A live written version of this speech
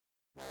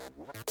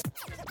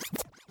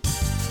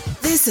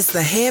This is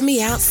the Hear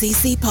Me Out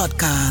CC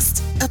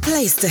podcast, a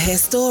place to hear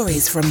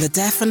stories from the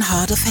deaf and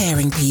hard of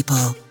hearing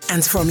people,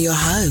 and from your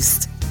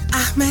host,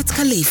 Ahmed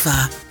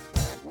Khalifa.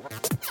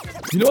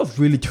 You know what's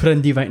really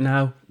trendy right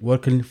now?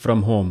 Working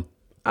from home.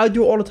 I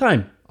do it all the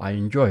time. I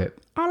enjoy it.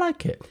 I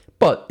like it.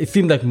 But it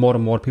seems like more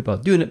and more people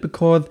are doing it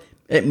because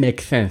it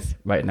makes sense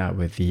right now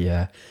with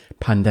the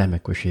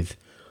pandemic, which is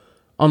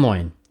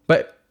annoying.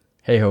 But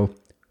hey ho,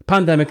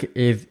 pandemic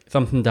is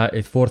something that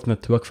is forcing us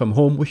to work from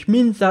home, which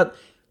means that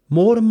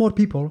more and more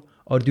people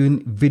are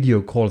doing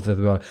video calls as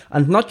well.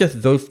 And not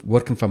just those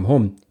working from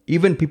home,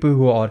 even people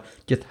who are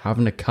just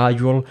having a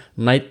casual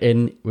night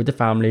in with the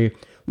family,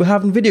 we're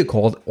having video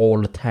calls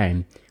all the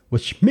time,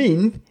 which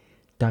means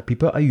that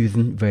people are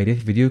using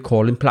various video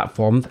calling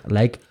platforms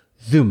like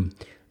Zoom.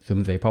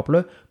 Zoom is very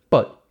popular,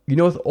 but you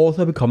know it's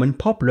also becoming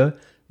popular.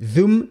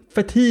 Zoom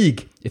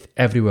fatigue is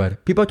everywhere.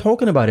 People are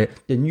talking about it.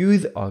 The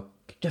news are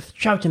just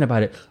shouting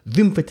about it.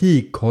 Zoom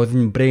fatigue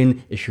causing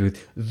brain issues.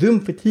 Zoom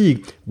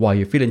fatigue, why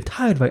you're feeling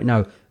tired right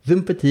now.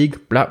 Zoom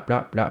fatigue, blah,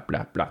 blah, blah,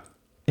 blah, blah.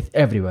 It's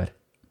everywhere.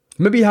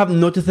 Maybe you haven't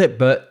noticed it,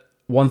 but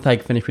once I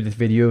finish with this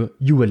video,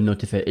 you will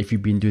notice it if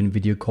you've been doing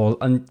video calls.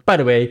 And by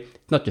the way,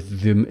 it's not just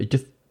Zoom,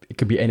 it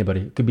could be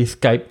anybody. It could be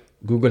Skype,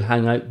 Google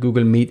Hangout,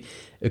 Google Meet.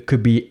 It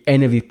could be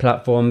any of these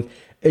platforms.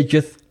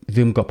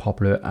 Zoom got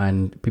popular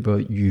and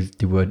people use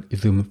the word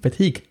Zoom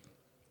fatigue.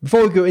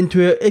 Before we go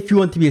into it, if you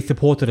want to be a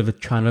supporter of the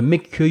channel,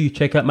 make sure you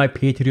check out my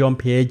Patreon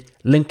page.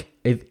 Link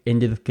is in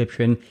the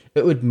description.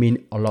 It would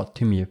mean a lot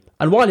to me.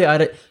 And while you're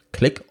at it,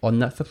 click on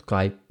that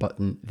subscribe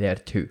button there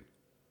too.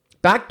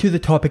 Back to the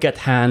topic at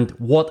hand.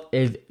 What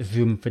is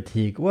Zoom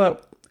fatigue? Well,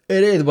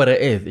 it is what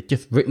it is. It's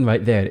just written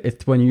right there.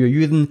 It's when you're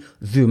using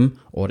Zoom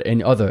or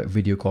any other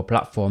video call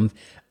platforms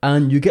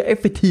and you get a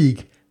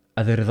fatigue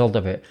as a result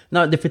of it.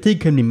 Now, the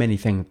fatigue can be many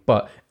things,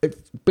 but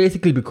it's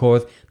basically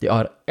because there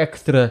are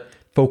extra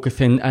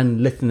focusing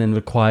and listening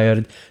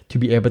required to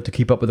be able to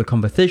keep up with the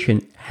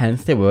conversation,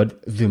 hence the word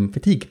Zoom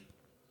fatigue.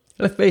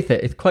 Let's face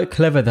it, it's quite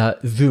clever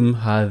that Zoom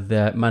has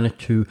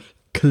managed to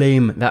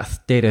claim that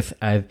status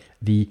as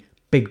the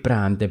big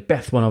brand, the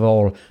best one of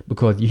all,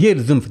 because you hear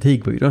Zoom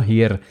fatigue, but you don't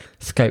hear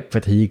Skype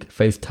fatigue,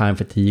 FaceTime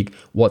fatigue,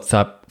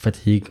 WhatsApp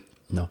fatigue.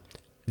 No,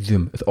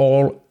 Zoom. It's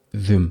all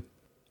Zoom.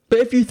 But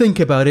if you think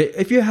about it,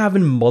 if you're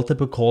having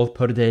multiple calls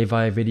per day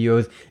via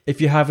videos, if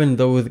you're having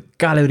those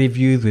gallery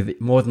views with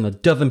more than a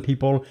dozen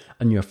people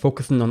and you're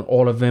focusing on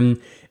all of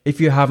them,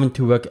 if you're having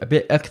to work a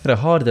bit extra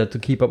harder to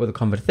keep up with the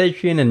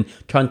conversation and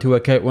trying to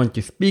work out when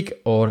to speak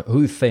or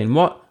who's saying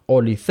what,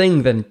 all these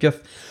things, and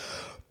just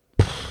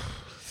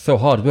so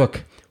hard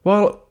work,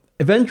 well,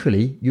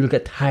 eventually you'll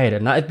get tired,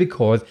 and that is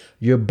because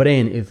your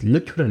brain is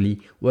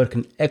literally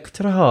working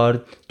extra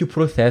hard to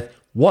process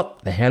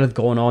what the hell is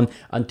going on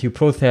and to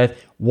process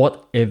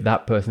what is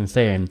that person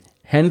saying.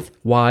 Hence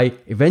why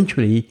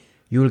eventually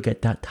you'll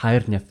get that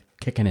tiredness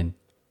kicking in.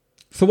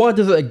 So why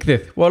does it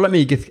exist? Well, let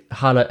me just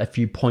highlight a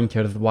few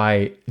pointers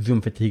why Zoom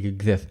fatigue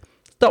exists.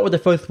 Start with the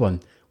first one.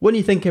 When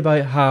you think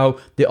about how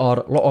there are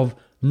a lot of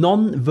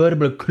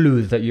non-verbal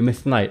clues that you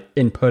miss out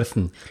in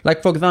person,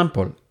 like for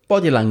example,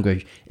 body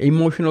language,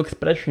 emotional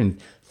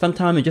expressions.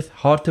 Sometimes it's just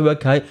hard to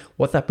work out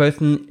what that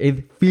person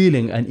is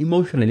feeling, and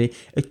emotionally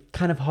it's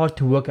kind of hard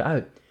to work it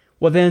out.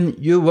 Well, then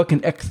you're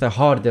working extra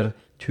harder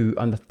to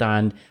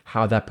understand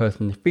how that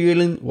person is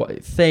feeling, what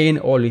it's saying,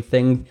 all these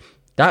things.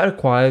 That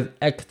requires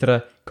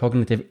extra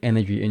cognitive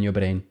energy in your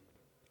brain.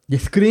 The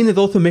screen is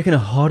also making it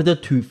harder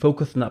to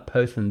focus on that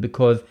person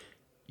because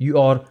you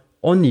are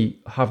only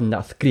having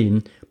that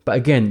screen, but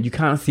again, you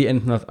can't see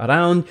anything else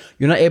around.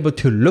 You're not able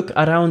to look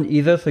around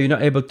either, so you're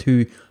not able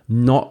to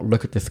not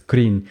look at the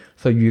screen.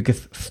 So you're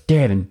just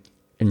staring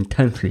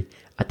intensely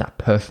at that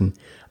person,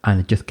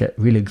 and it just gets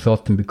really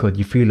exhausting because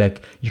you feel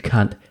like you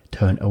can't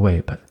turn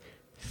away. But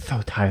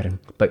so tiring.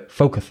 But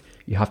focus.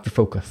 You have to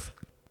focus.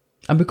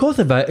 And because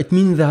of that, it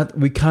means that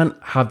we can't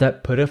have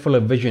that peripheral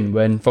vision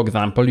when, for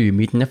example, you're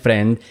meeting a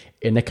friend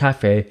in a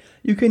cafe.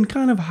 You can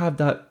kind of have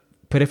that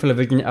peripheral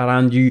vision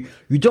around you.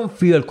 You don't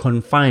feel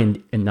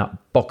confined in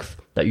that box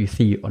that you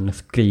see on the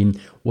screen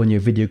when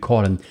you're video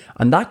calling.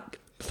 And that,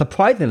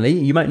 surprisingly,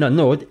 you might not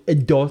know it,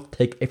 it does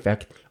take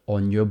effect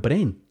on your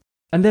brain.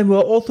 And then we're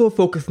also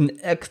focusing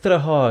extra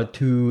hard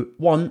to,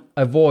 one,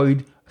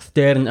 avoid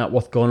staring at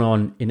what's going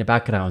on in the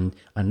background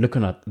and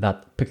looking at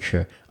that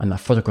picture and that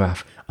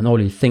photograph and all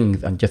these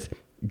things and just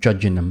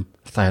judging them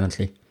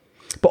silently.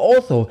 But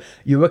also,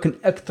 you're working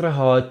extra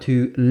hard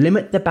to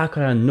limit the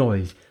background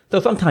noise. So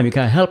sometimes you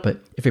can't help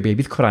it. If your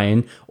baby's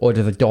crying or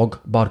there's a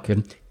dog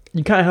barking,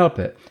 you can't help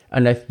it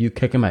unless you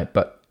kick him out.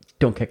 But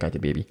don't kick out the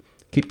baby.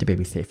 Keep the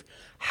baby safe.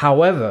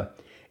 However,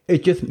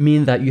 it just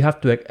means that you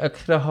have to work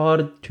extra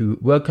hard to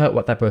work out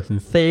what that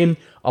person's saying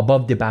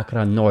above the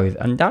background noise,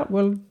 and that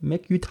will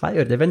make you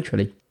tired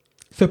eventually.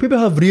 So people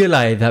have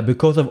realized that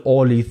because of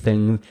all these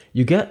things,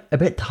 you get a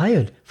bit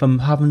tired from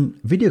having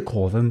video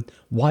calls. And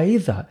why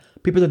is that?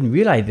 People didn't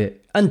realize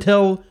it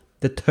until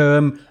the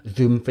term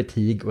Zoom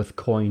fatigue was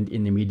coined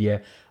in the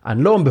media.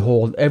 And lo and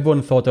behold,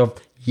 everyone thought of,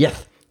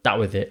 yes, That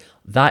was it.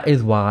 That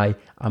is why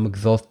I'm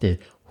exhausted.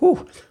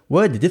 Whew,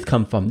 where did this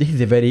come from? This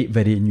is a very,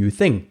 very new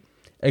thing.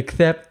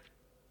 Except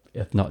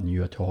it's not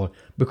new at all.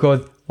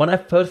 Because when I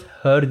first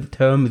heard the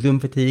term Zoom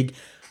fatigue,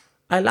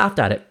 I laughed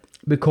at it.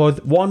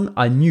 Because one,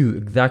 I knew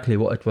exactly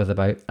what it was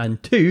about.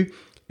 And two,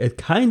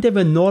 it's kind of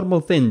a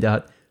normal thing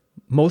that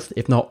most,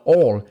 if not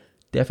all,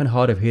 deaf and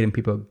hard of hearing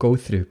people go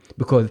through.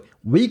 Because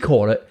we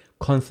call it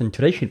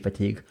concentration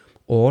fatigue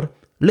or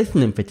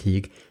listening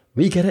fatigue.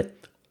 We get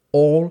it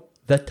all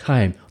the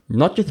time.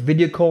 Not just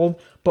video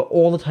calls, but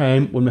all the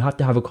time when we have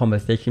to have a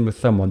conversation with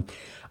someone.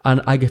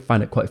 And I just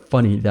find it quite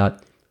funny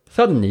that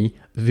suddenly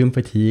Zoom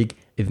fatigue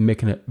is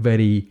making it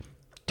very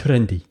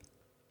trendy.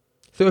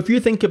 So if you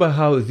think about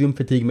how Zoom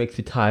fatigue makes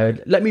you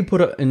tired, let me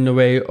put it in the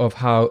way of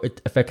how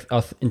it affects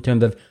us in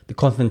terms of the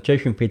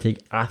concentration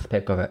fatigue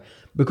aspect of it.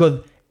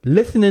 Because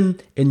listening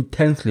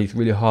intensely is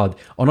really hard.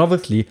 And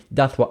obviously,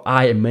 that's what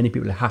I and many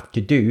people have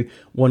to do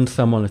when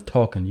someone is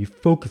talking. You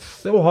focus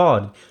so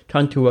hard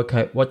trying to work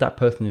out what that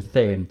person is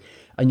saying.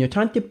 And you're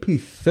trying to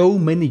piece so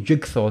many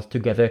jigsaws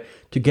together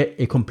to get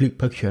a complete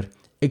picture.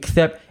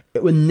 Except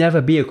it will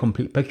never be a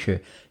complete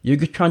picture. You're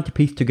just trying to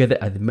piece together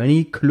as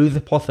many clues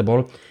as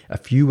possible. A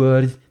few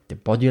words, the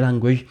body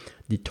language,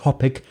 the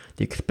topic,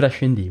 the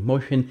expression, the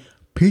emotion.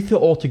 Piece it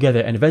all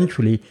together and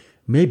eventually,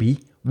 maybe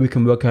we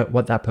can work out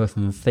what that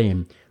person is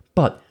saying.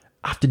 But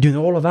after doing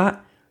all of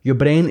that, your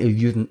brain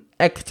is using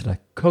extra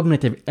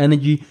cognitive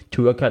energy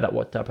to work out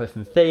what that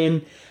person is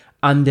saying.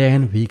 And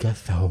then we get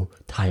so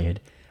tired.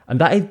 And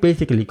that is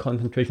basically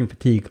concentration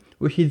fatigue,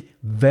 which is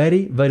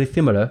very, very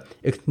similar.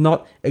 It's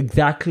not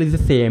exactly the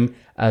same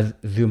as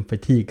Zoom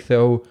fatigue.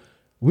 So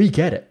we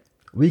get it.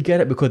 We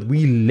get it because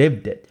we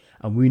lived it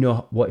and we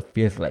know what it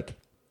feels like.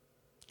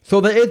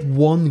 So there is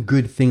one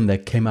good thing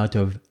that came out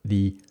of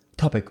the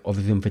topic of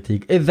Zoom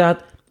fatigue is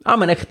that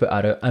I'm an expert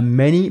at it, and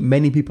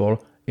many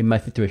people in my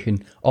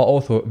situation are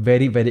also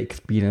very, very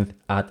experienced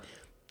at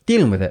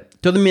dealing with it.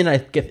 Doesn't mean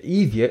that it gets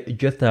easier, it's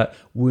just that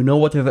we know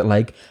what it's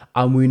like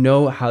and we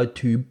know how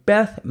to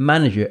best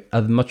manage it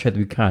as much as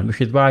we can, which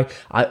is why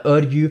I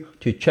urge you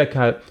to check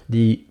out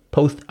the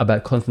post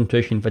about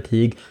concentration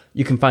fatigue.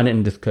 You can find it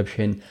in the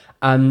description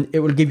and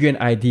it will give you an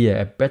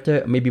idea, a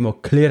better, maybe more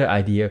clearer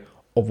idea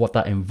of what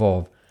that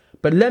involves.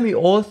 But let me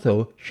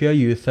also share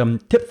you some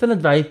tips and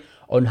advice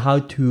on how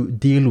to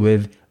deal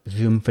with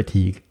Zoom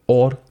fatigue,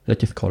 or let's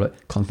just call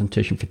it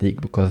concentration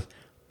fatigue because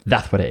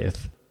that's what it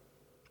is.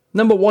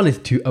 Number one is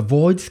to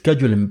avoid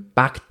scheduling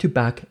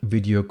back-to-back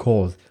video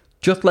calls.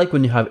 Just like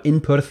when you have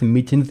in-person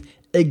meetings,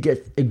 it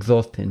gets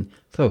exhausting.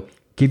 So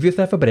give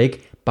yourself a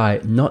break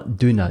by not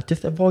doing that.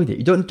 Just avoid it.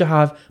 You don't need to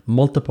have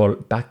multiple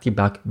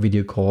back-to-back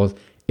video calls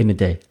in a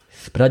day.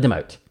 Spread them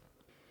out.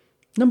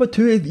 Number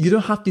two is you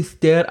don't have to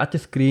stare at the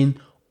screen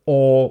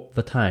all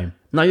the time.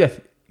 Now,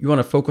 yes, you want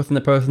to focus on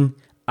the person,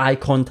 eye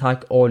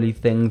contact, all these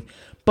things.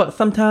 But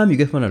sometimes you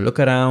just want to look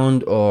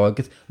around or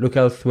just look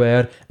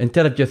elsewhere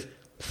instead of just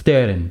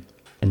staring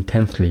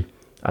intensely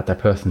at that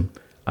person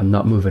and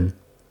not moving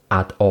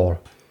at all.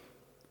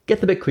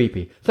 Gets a bit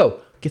creepy.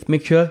 So just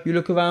make sure you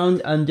look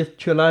around and just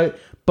chill out.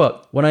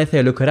 But when I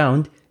say look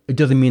around, it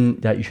doesn't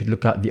mean that you should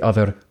look at the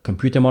other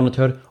computer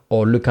monitor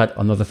or look at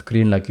another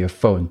screen like your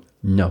phone.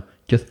 No,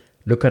 just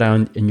look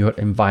around in your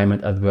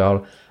environment as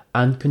well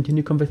and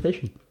continue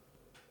conversation.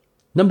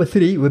 Number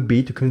three would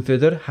be to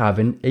consider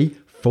having a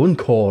phone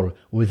call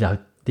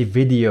without the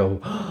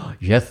video.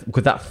 Yes,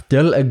 because that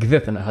still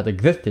exists and it has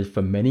existed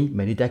for many,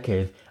 many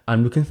decades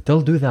and we can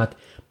still do that.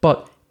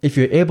 But if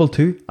you're able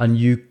to and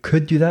you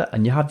could do that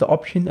and you have the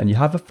option and you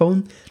have a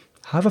phone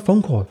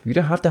call. You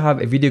don't have to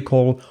have a video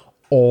call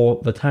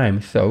all the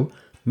time. So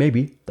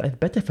maybe that is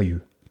better for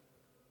you.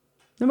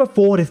 Number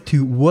four is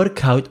to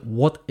work out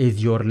what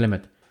is your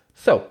limit.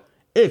 So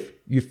if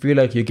you feel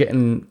like you're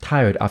getting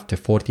tired after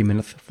 40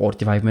 minutes,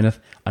 45 minutes,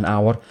 an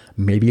hour,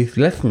 maybe it's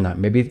less than that,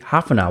 maybe it's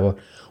half an hour,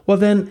 well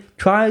then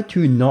try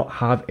to not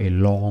have a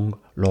long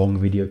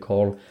video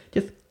call.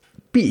 Just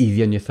be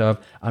easy on yourself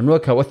and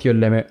work out what's your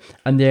limit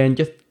and then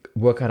just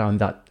work around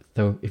that.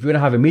 So if you're going to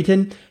have a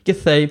meeting,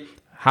 just say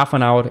half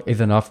an hour is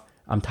enough.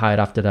 I'm tired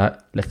after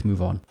that. Let's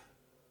move on.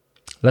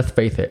 Let's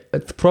face it,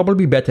 it's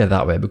probably better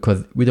that way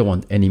because we don't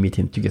want any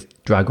meeting to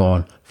just drag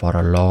on for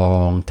a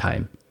long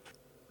time.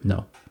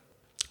 No.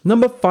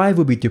 Number five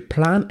would be to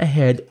plan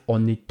ahead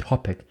on the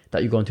topic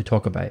that you're going to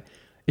talk about.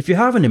 If you're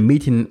having a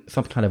meeting,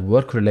 some kind of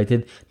work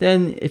related,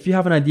 then if you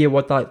have an idea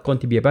what that's going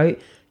to be about,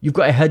 you've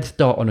got a head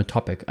start on a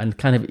topic and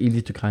it's kind of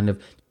easy to kind of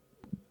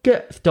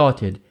get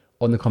started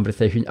on the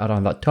conversation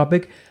around that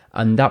topic.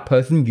 And that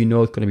person, you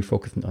know, is going to be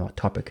focusing on that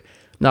topic.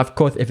 Now, of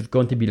course, if it's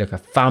going to be like a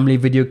family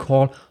video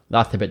call,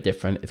 that's a bit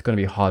different. It's going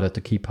to be harder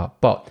to keep up.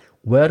 But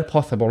where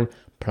possible,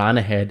 plan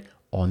ahead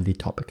on the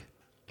topic.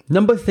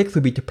 Number six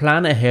would be to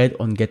plan ahead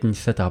on getting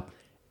set up.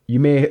 You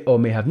may or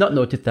may have not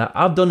noticed that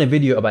I've done a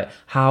video about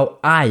how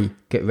I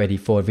get ready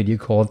for video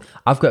calls.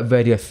 I've got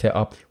various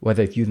setup,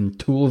 whether it's using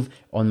tools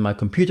on my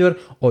computer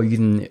or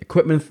using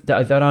equipment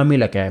that is around me,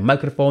 like a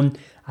microphone.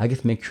 I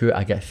just make sure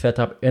I get set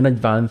up in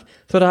advance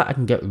so that I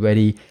can get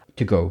ready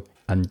to go.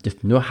 and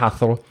just no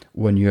hassle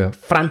when you're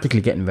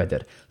frantically getting ready.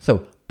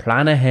 So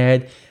plan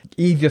ahead,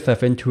 ease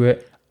yourself into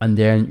it, and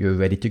then you're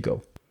ready to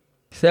go.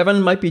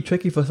 7 might be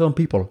tricky for some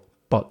people,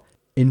 but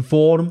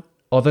inform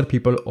other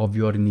people of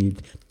your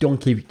needs. Don't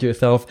keep it to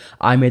yourself.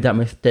 I made that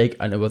mistake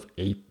and it was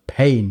a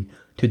pain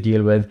to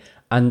deal with.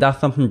 And that's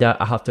something that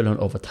I have to learn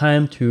over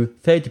time, to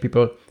say to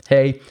people,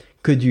 hey,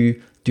 could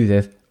you do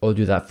this or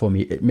do that for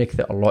me? It makes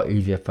it a lot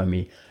easier for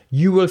me.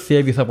 You will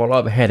save yourself a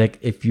lot of headache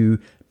if you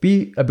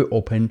be a bit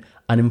open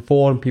and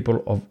inform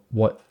people of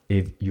what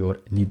is your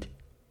need.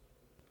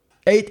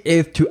 8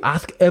 is to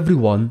ask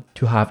everyone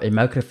to have a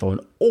microphone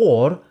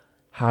or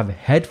have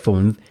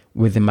headphones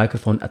with the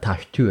microphone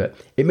attached to it.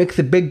 It makes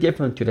a big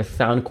difference to the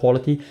sound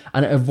quality,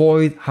 and it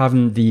avoids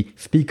having the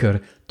speaker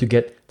to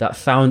get that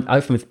sound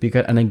out from the speaker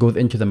and then goes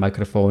into the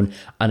microphone,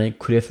 and it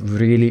creates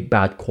really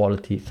bad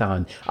quality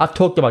sound. I've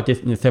talked about this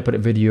in a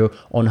separate video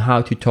on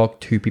how to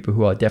talk to people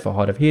who are deaf or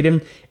hard of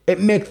hearing.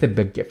 It makes a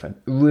big difference,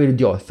 it really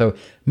does. So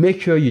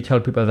make sure you tell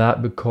people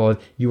that, because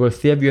you will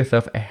save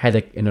yourself a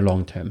headache in the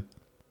long term.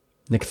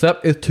 Next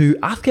up is to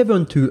ask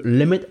everyone to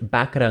limit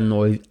background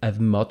noise as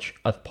much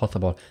as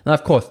possible. Now,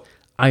 of course,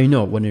 I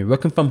know when you're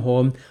working from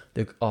home,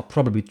 there are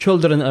probably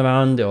children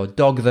around, there are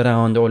dogs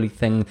around, all these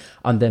things,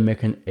 and they're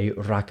making a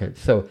racket.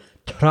 So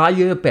try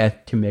your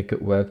best to make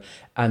it work,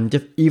 and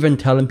just even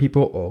telling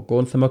people or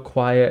going somewhere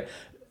quiet,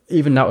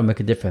 even that will make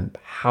a difference.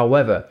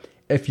 However,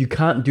 if you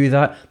can't do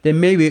that,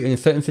 then maybe in a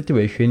certain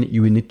situation,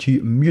 you will need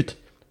to mute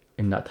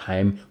in that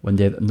time when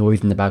there's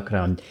noise in the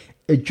background.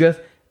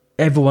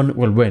 Everyone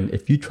will win.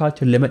 If you try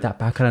to limit that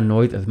background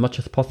noise as much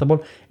as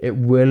possible, it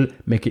will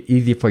make it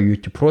easy for you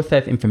to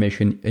process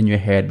information in your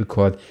head,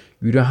 because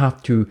you don't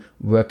have to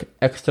work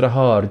extra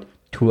hard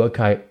to work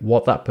out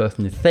what that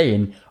person is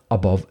saying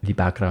above the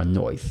background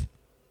noise.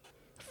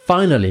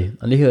 Finally,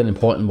 and this is an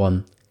important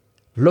one,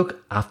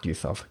 look after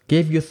yourself.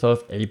 Give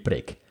yourself a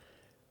break.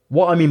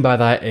 What I mean by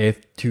that is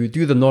to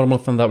do the normal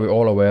things that we're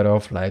all aware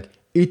of, like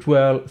eat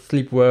well,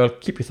 sleep well,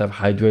 keep yourself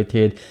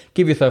hydrated,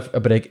 give yourself a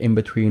break in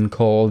between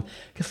calls,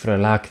 just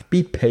relax,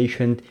 be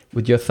patient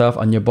with yourself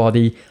and your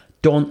body.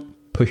 Don't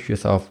push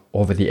yourself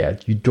over the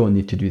edge. You don't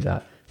need to do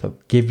that. So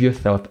give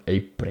yourself a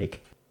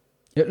break.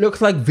 It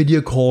looks like video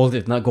calls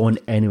is not going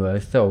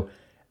anywhere, so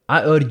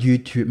I urge you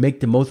to make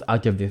the most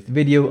out of this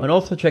video, and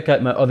also check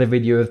out my other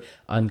videos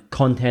and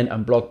content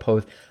and blog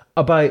posts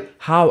about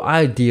how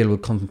I deal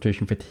with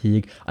concentration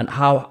fatigue and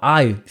how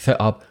I set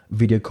up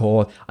video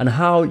calls, and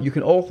how you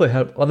can also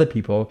help other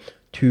people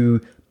to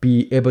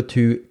be able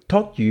to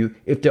talk to you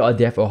if they are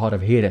deaf or hard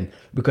of hearing,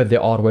 because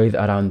there are ways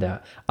around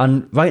that.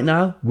 And right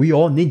now, we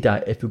all need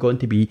that if we're going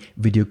to be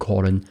video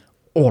calling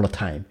all the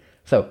time.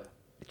 So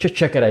just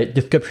check it out.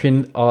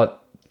 Description are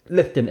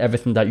listing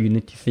everything that you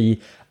need to see,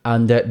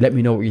 and let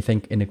me know what you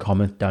think in the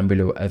comments down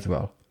below as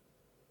well.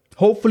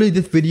 Hopefully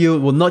this video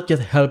will not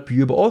just help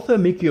you, but also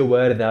make you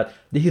aware that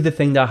this is a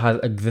thing that has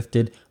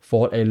existed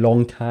for a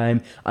long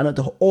time, and it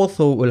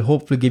also will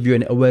hopefully give you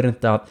an awareness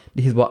that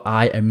this is what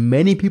I and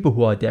many people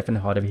who are deaf and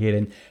hard of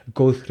hearing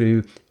go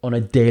through on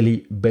a daily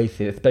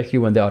basis, especially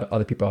when there are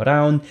other people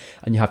around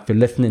and you have to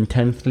listen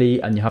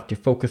intensely and you have to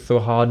focus so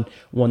hard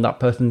on that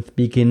person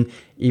speaking,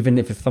 even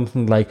if it's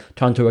something like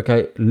trying to work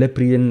out lip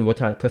reading, what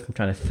that person's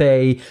trying to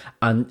say,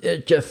 and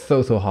it's just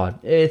so hard.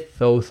 It's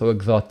so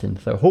exhausting.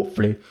 So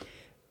hopefully,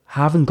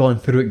 having gone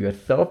through it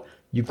yourself,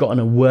 you've got an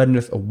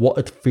awareness of what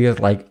it feels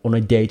like on a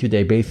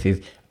day-to-day basis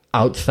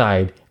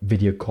outside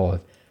video calls.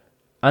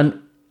 And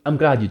I'm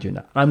glad you're doing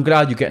that. I'm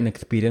glad you get an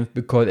experience,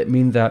 because it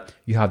means that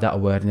you have that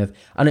awareness,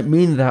 and it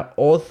means that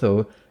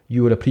also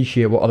you will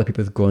appreciate what other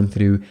people are going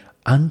through,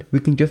 and we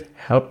can just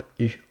help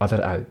each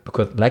other out,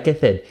 because like I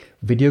said,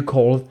 video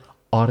calls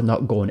are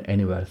not going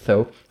anywhere.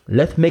 So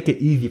let's make it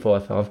easy for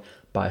ourselves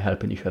by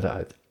helping each other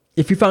out.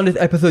 If you found this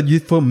episode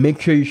useful,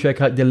 make sure you check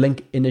out the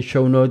link in the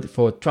show notes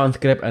for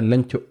transcript and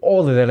link to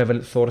all the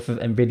relevant sources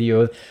and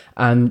videos,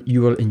 and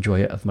you will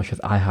enjoy it as much as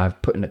I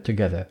have putting it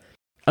together.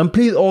 And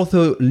please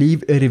also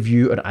leave a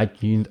review on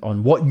iTunes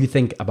on what you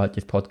think about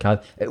this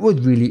podcast. It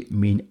would really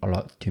mean a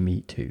lot to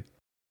me too.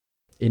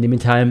 In the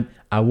meantime,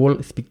 I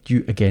will speak to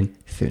you again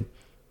soon.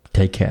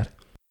 Take care.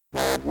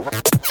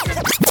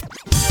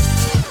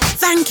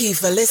 Thank you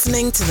for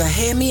listening to the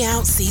Hear Me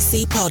Out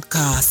CC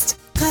podcast,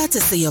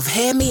 courtesy of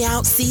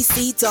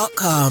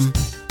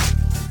HearMeOutCC.com.